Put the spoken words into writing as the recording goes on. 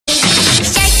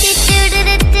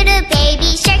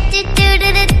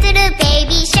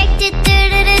baby shark, do do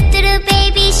do do do do,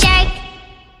 baby shark.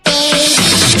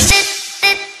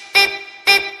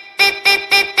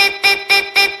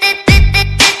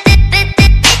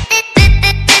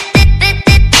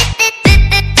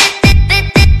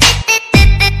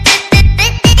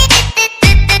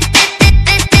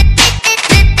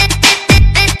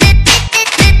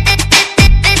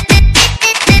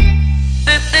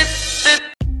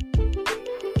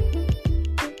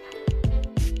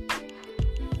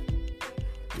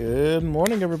 Good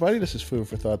morning, everybody. This is Food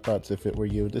for Thoughts. If it were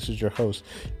you, this is your host,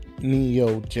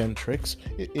 Neo Gentrix.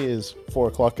 It is 4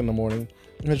 o'clock in the morning.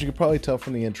 As you can probably tell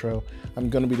from the intro, I'm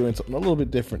going to be doing something a little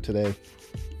bit different today.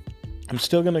 I'm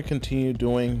still going to continue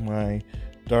doing my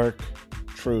Dark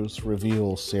Truths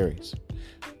Reveal series.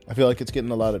 I feel like it's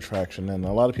getting a lot of traction, and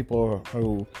a lot of people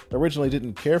who originally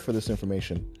didn't care for this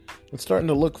information are starting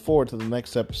to look forward to the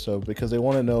next episode because they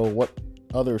want to know what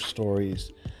other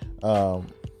stories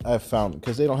I've found,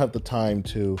 because they don't have the time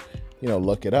to,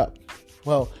 look it up.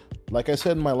 Well, like I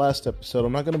said in my last episode,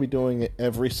 I'm not going to be doing it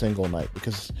every single night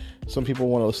because some people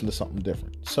want to listen to something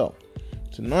different. So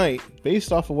tonight,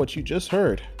 based off of what you just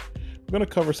heard, we're going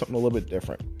to cover something a little bit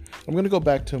different. I'm going to go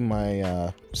back to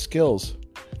my skills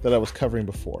that I was covering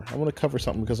before. I want to cover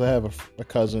something because I have a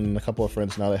cousin and a couple of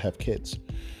friends now that have kids.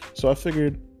 So I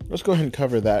figured, let's go ahead and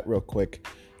cover that real quick,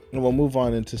 and we'll move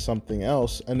on into something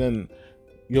else, and then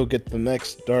you'll get the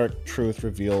next Dark Truth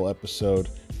Reveal episode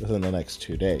within the next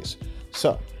 2 days.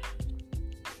 So,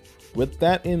 with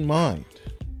that in mind,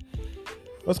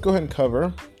 let's go ahead and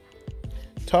cover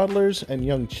toddlers and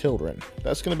young children.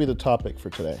 That's going to be the topic for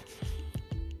today.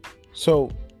 So,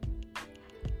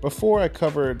 before I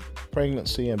covered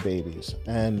pregnancy and babies,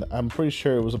 and I'm pretty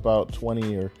sure it was about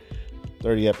 20 or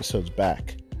 30 episodes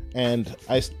back, and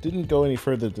I didn't go any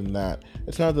further than that.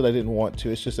 It's not that I didn't want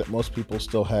to, it's just that most people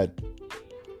still had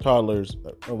toddlers,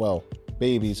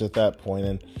 babies at that point,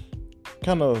 and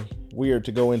kind of weird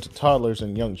to go into toddlers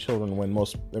and young children when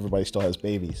everybody still has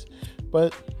babies.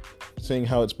 But seeing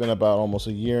how it's been about almost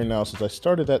a year now since I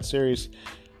started that series,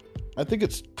 I think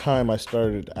it's time I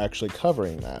started actually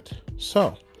covering that.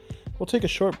 So we'll take a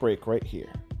short break right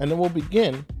here, and then we'll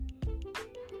begin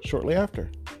shortly after.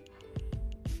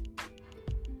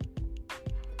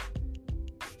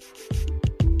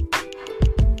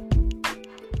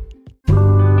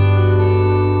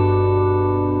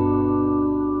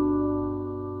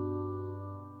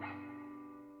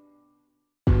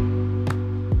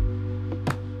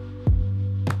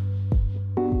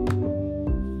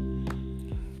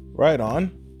 Right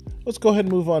on. Let's go ahead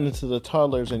and move on into the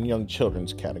toddlers and young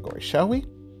children's category, shall we?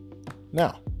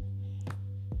 Now,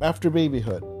 after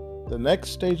babyhood, the next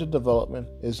stage of development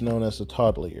is known as the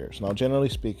toddler years. Now, generally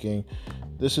speaking,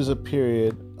 this is a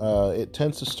period, it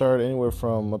tends to start anywhere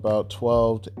from about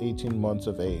 12 to 18 months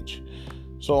of age.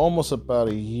 So almost about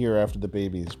a year after the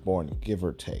baby is born, give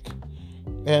or take.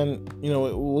 And, it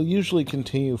will usually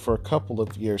continue for a couple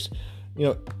of years.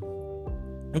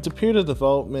 It's a period of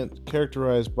development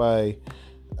characterized by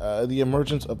the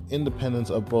emergence of independence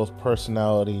of both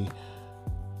personality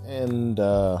and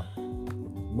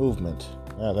movement.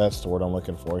 That's the word I'm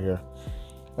looking for here.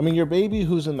 I mean, your baby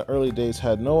who's in the early days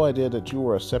had no idea that you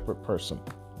were a separate person,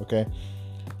 okay?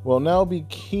 Will now be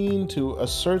keen to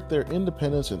assert their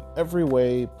independence in every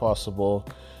way possible,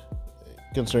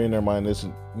 considering their mind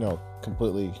isn't,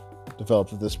 completely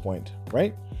developed at this point,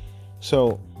 right?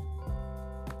 So,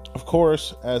 of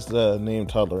course, as the name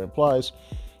toddler implies,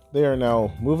 they are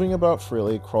now moving about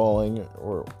freely, crawling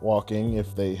or walking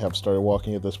if they have started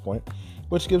walking at this point,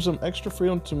 which gives them extra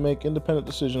freedom to make independent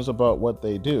decisions about what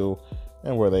they do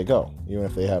and where they go, even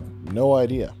if they have no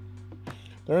idea.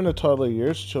 During the toddler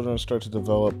years, children start to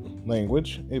develop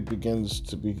language. It begins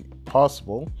to be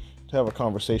possible to have a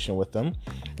conversation with them,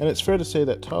 and it's fair to say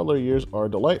that toddler years are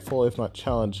delightful, if not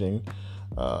challenging,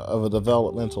 of a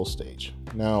developmental stage.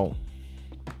 Now,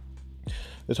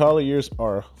 the toddler years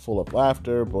are full of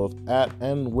laughter, both at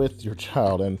and with your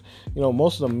child, and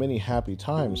most of them many happy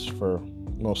times for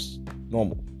most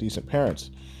normal, decent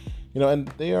parents. And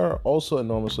they are also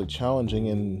enormously challenging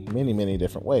in many, many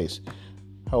different ways.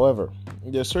 However,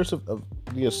 the assertion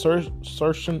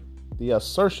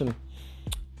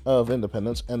of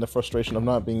independence and the frustration of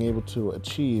not being able to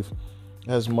achieve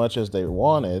as much as they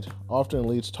wanted often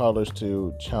leads toddlers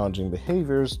to challenging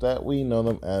behaviors that we know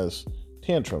them as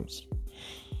tantrums.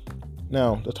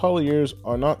 Now, the toddler years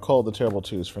are not called the terrible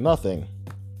twos for nothing,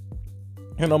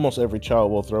 and almost every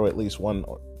child will throw at least one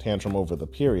tantrum over the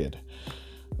period.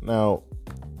 Now,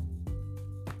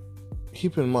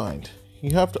 keep in mind,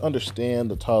 you have to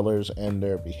understand the toddlers and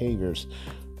their behaviors.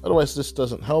 Otherwise, this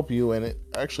doesn't help you, and it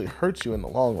actually hurts you in the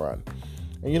long run.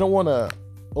 And you don't want to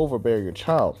overbear your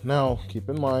child. Now, keep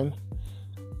in mind,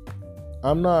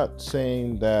 I'm not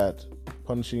saying that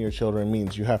punishing your children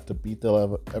means you have to beat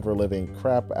the ever-living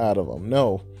crap out of them.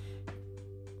 No,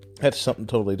 that's something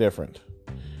totally different.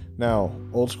 Now,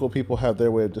 old school people have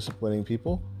their way of disciplining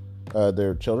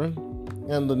their children,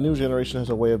 and the new generation has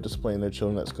a way of disciplining their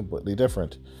children that's completely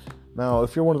different. Now,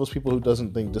 if you're one of those people who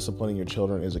doesn't think disciplining your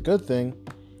children is a good thing,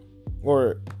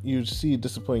 or you see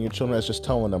disciplining your children as just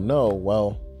telling them no,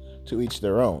 well, to each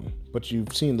their own. But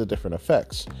you've seen the different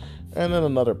effects. And in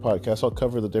another podcast, I'll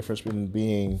cover the difference between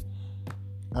being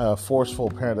a forceful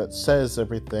parent that says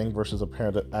everything versus a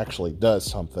parent that actually does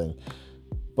something.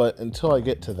 But until I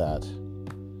get to that,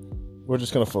 we're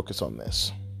just going to focus on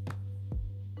this.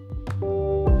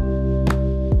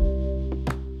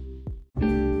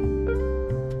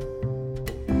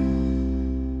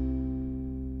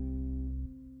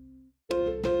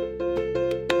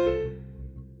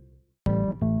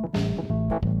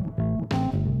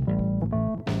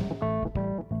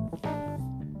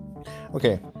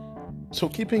 Okay, so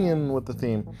keeping in with the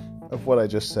theme of what I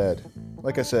just said,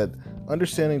 like I said,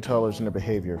 understanding toddlers and their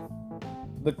behavior.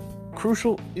 The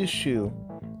crucial issue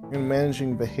in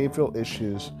managing behavioral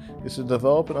issues is to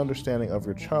develop an understanding of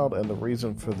your child and the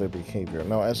reason for their behavior.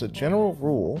 Now, as a general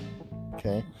rule,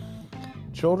 okay,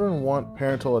 children want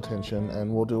parental attention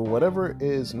and will do whatever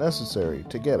is necessary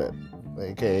to get it.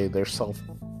 Okay, they're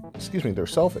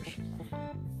selfish.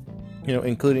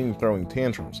 Including throwing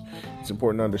tantrums. It's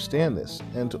important to understand this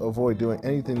and to avoid doing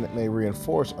anything that may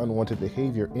reinforce unwanted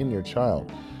behavior in your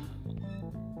child.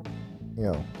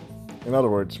 In other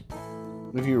words,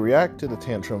 if you react to the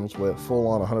tantrums with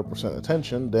full-on 100%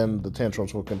 attention, then the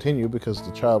tantrums will continue because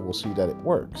the child will see that it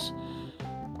works.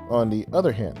 On the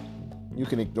other hand, you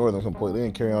can ignore them completely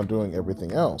and carry on doing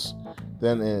everything else.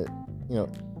 Then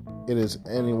it is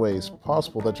anyways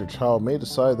possible that your child may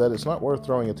decide that it's not worth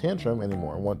throwing a tantrum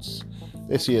anymore once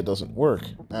they see it doesn't work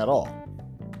at all.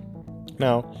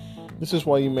 Now, this is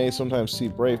why you may sometimes see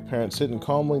brave parents sitting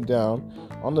calmly down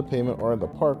on the pavement or in the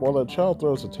park while their child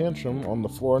throws a tantrum on the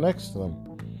floor next to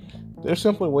them. They're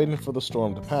simply waiting for the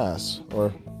storm to pass,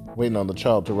 or waiting on the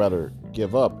child to rather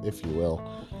give up, if you will,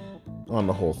 on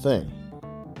the whole thing.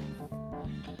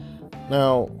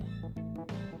 Now,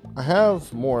 I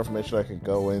have more information I could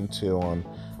go into on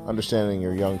understanding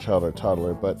your young child or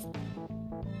toddler, but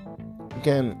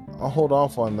again, I'll hold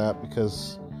off on that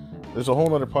because there's a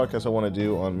whole other podcast I want to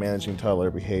do on managing toddler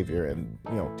behavior and,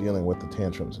 dealing with the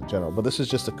tantrums in general. But this is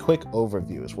just a quick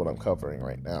overview is what I'm covering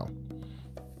right now.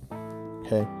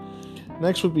 Okay.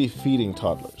 Next would be feeding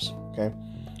toddlers. Okay.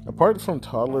 Apart from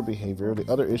toddler behavior, the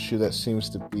other issue that seems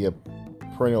to be a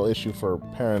perennial issue for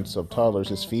parents of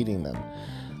toddlers is feeding them.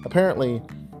 Apparently,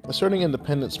 asserting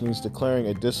independence means declaring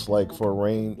a dislike for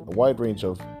a wide range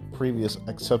of previous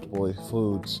acceptable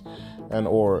foods and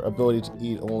or ability to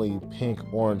eat only pink,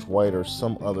 orange, white, or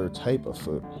some other type of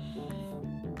food.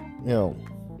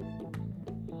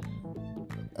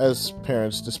 As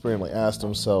parents despairingly ask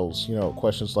themselves,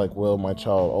 questions like, will my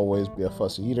child always be a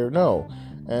fussy eater? No.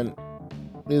 And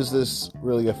is this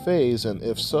really a phase? And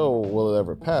if so, will it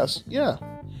ever pass? Yeah.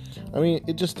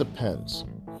 It just depends.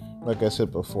 Like I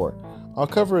said before. I'll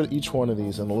cover each one of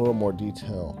these in a little more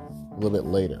detail a little bit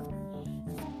later.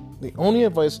 The only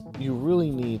advice you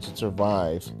really need to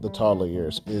survive the toddler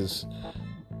years is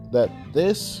that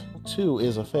this, too,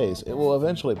 is a phase. It will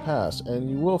eventually pass, and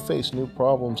you will face new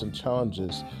problems and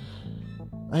challenges.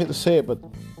 I hate to say it, but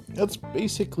that's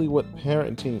basically what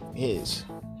parenting is.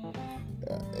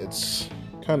 It's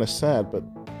kind of sad, but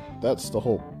that's the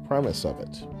whole premise of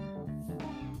it.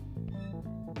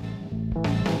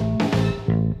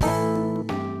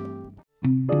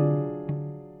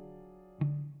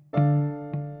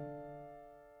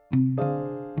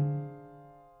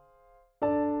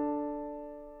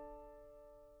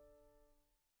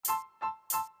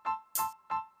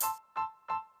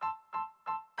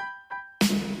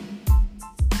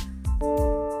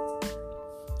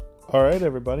 All right,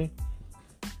 everybody.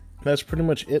 That's pretty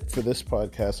much it for this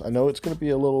podcast. I know it's going to be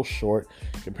a little short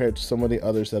compared to some of the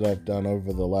others that I've done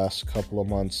over the last couple of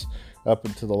months up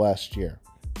into the last year.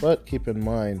 But keep in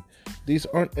mind, these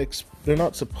they're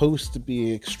not supposed to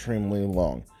be extremely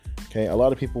long. Okay, a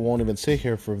lot of people won't even sit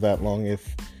here for that long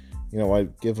if, I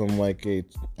give them like a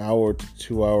hour to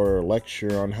 2 hour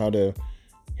lecture on how to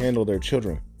handle their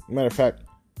children. Matter of fact,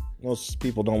 most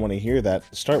people don't want to hear that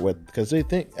to start with because they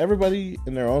think everybody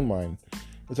in their own mind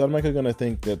is automatically going to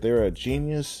think that they're a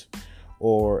genius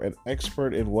or an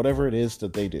expert in whatever it is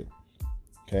that they do.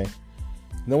 Okay?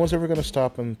 No one's ever going to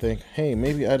stop and think, hey,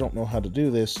 maybe I don't know how to do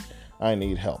this. I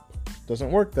need help. Doesn't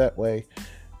work that way.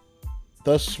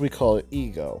 Thus, we call it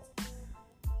ego,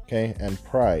 okay, and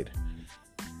pride.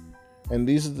 And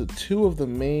these are the two of the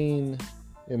main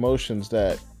emotions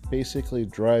that basically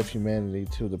drive humanity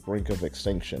to the brink of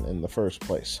extinction in the first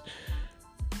place.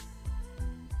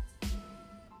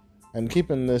 And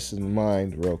keeping this in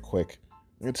mind real quick,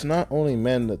 it's not only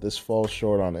men that this falls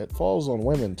short on, it falls on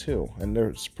women too. And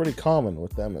it's pretty common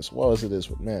with them as well as it is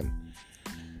with men.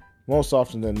 Most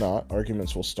often than not,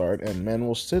 arguments will start and men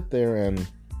will sit there and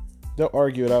they'll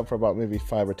argue it out for about maybe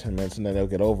 5 or 10 minutes and then they'll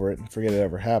get over it and forget it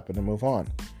ever happened and move on.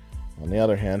 On the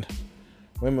other hand,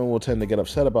 women will tend to get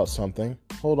upset about something,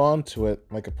 hold on to it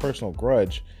like a personal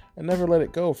grudge, and never let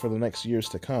it go for the next years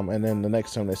to come. And then the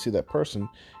next time they see that person,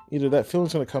 either that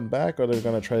feeling's going to come back or they're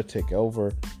going to try to take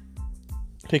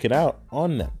it out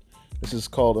on them. This is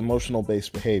called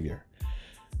emotional-based behavior.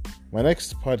 My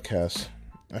next podcast,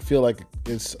 I feel like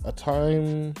it's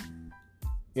time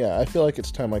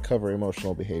I cover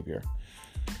emotional behavior.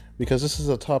 Because this is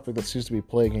a topic that seems to be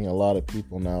plaguing a lot of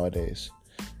people nowadays.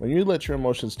 When you let your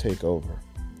emotions take over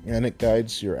and it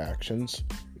guides your actions,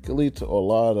 it can lead to a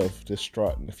lot of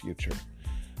distraught in the future.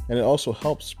 And it also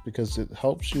helps because it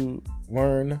helps you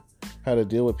learn how to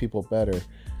deal with people better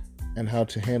and how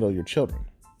to handle your children.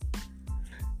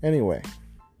 Anyway,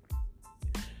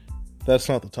 that's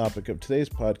not the topic of today's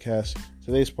podcast.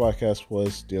 Today's podcast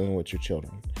was dealing with your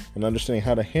children and understanding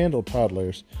how to handle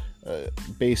toddlers,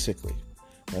 basically.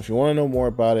 Now, if you want to know more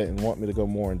about it and want me to go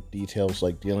more in details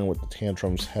like dealing with the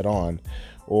tantrums head on,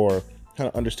 or how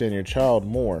to understand your child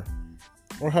more,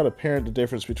 or how to parent the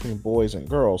difference between boys and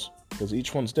girls, because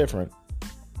each one's different,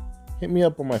 hit me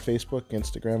up on my Facebook,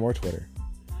 Instagram, or Twitter.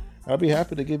 I'll be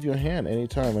happy to give you a hand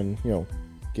anytime and,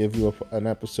 give you an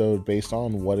episode based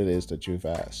on what it is that you've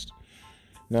asked.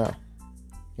 Now,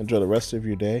 enjoy the rest of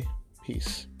your day.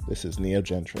 Peace. This is Neo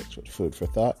Gentrix with Food for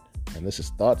Thought, and this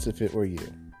is Thoughts If It Were You.